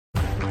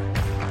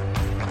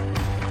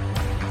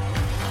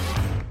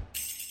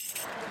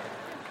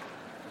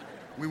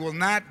We will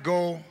not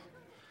go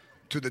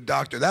to the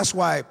doctor. That's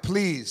why,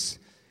 please,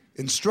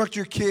 instruct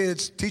your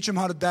kids, teach them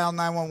how to dial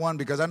 911,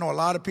 because I know a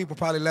lot of people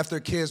probably left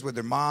their kids with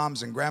their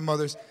moms and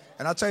grandmothers.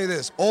 And I'll tell you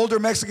this, older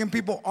Mexican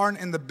people aren't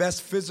in the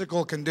best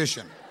physical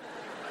condition.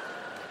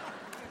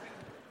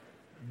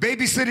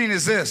 Babysitting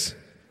is this.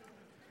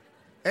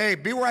 Hey,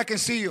 be where I can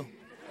see you.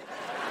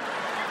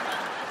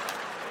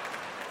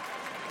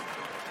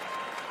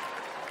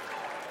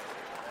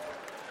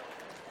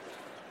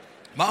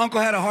 My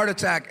uncle had a heart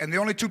attack, and the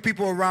only two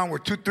people around were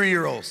 2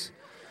 3-year-olds.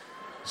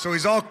 So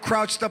he's all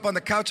crouched up on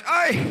the couch.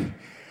 I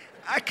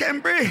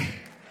can't breathe.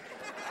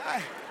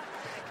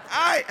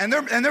 And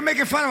they're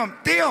making fun of him.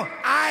 Tío,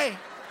 I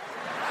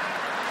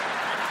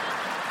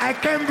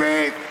can't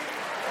breathe.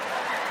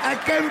 I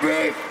can't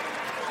breathe.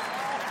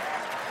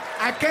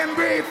 I can't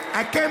breathe.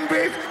 I can't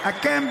breathe. I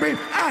can't breathe.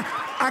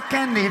 I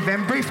can't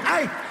even breathe.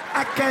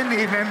 I can't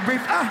even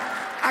breathe.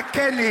 I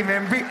can't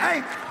even breathe.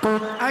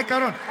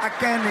 I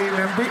can't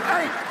even breathe.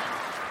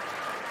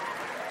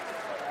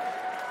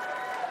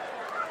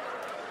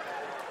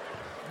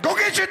 Go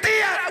get your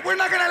tia. We're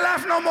not gonna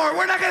laugh no more.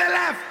 We're not gonna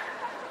laugh.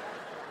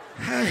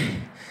 Hey,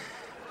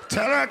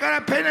 tell her I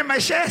got a pain in my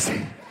chest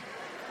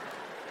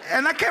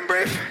and I can't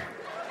breathe.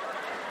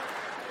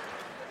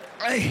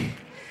 Hey,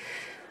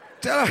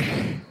 tell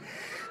her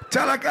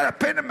I got a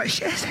pain in my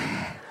chest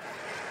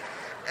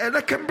and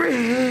I can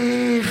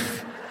breathe.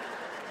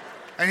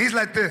 And he's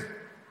like this.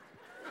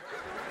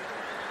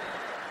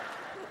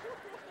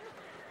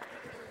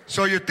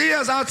 So your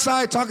tia's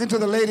outside talking to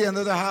the lady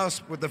under the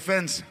house with the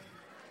fence.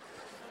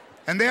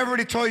 And they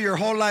already told you your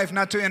whole life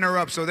not to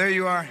interrupt, so there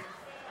you are.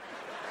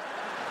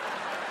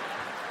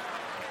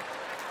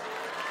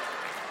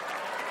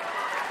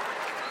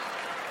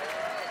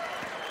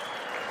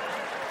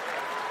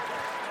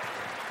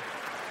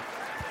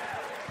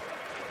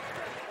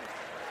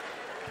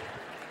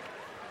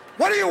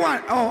 What do you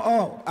want?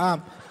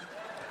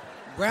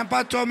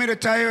 Grandpa told me to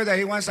tell you that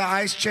he wants an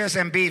ice chest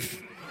and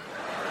beef.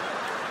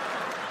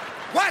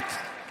 What?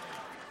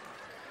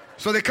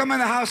 So they come in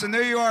the house and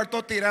there you are,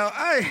 todo tirado.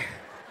 Ay,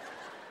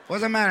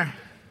 what's the matter?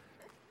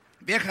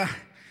 Vieja,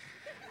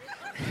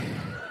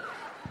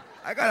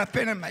 I got a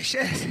pain in my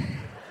chest.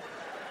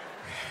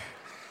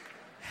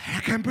 I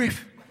can't breathe.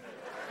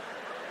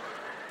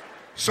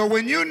 So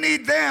when you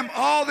need them,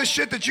 all the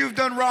shit that you've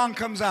done wrong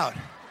comes out.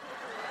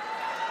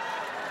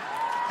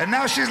 And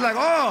now she's like,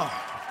 oh,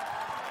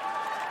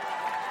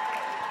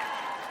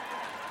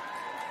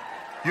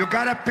 you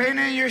got a pain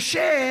in your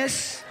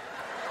chest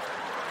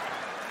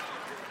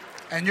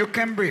and you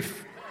can't breathe.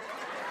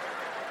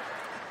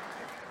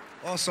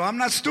 Oh, so I'm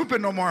not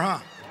stupid no more, huh?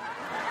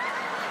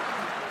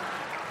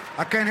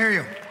 I can't hear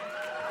you.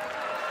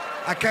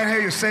 I can't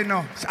hear you. Say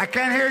no. I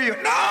can't hear you.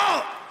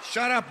 No!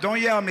 Shut up. Don't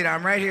yell at me.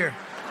 I'm right here.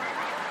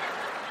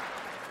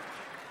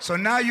 So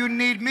now you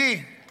need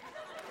me.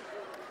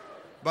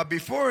 But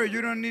before,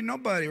 you don't need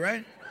nobody,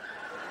 right?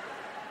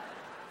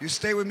 You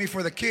stay with me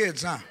for the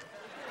kids, huh?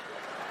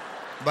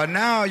 But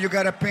now you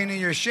got a pain in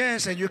your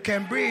chest and you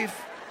can't breathe.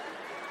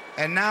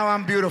 And now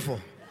I'm beautiful.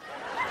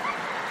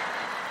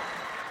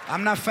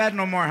 I'm not fat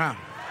no more, huh?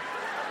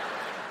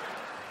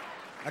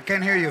 I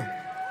can't hear you.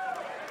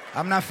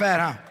 I'm not fat,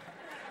 huh?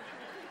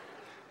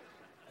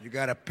 You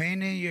got a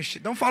pain in your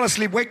chest. Don't fall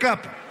asleep. Wake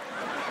up.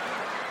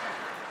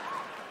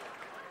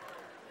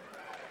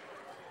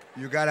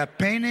 You got a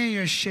pain in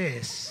your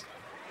chest.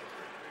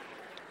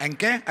 And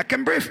can I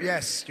can breathe?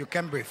 Yes, you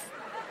can breathe.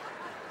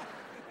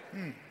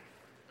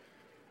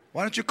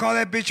 Why don't you call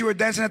that bitch you were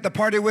dancing at the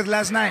party with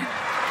last night?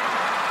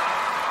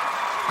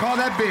 Call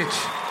that bitch.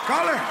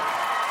 Call her.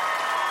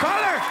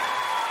 Call her.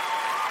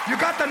 You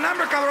got the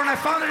number, cabrón. I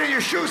found it in your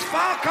shoes.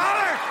 Call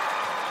her.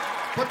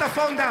 Put the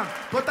phone down.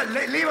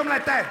 Leave him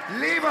like that.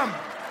 Leave him.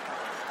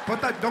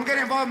 Don't get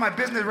involved in my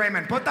business,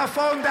 Raymond. Put the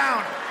phone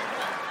down.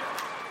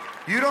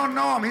 You don't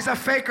know him. He's a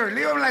faker.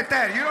 Leave him like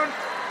that.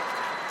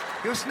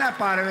 You'll snap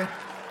out of it.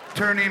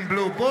 Turning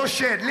blue.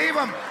 Bullshit. Leave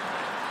him.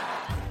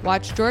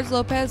 Watch George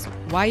Lopez,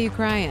 Why You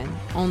Cryin',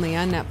 only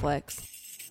on Netflix.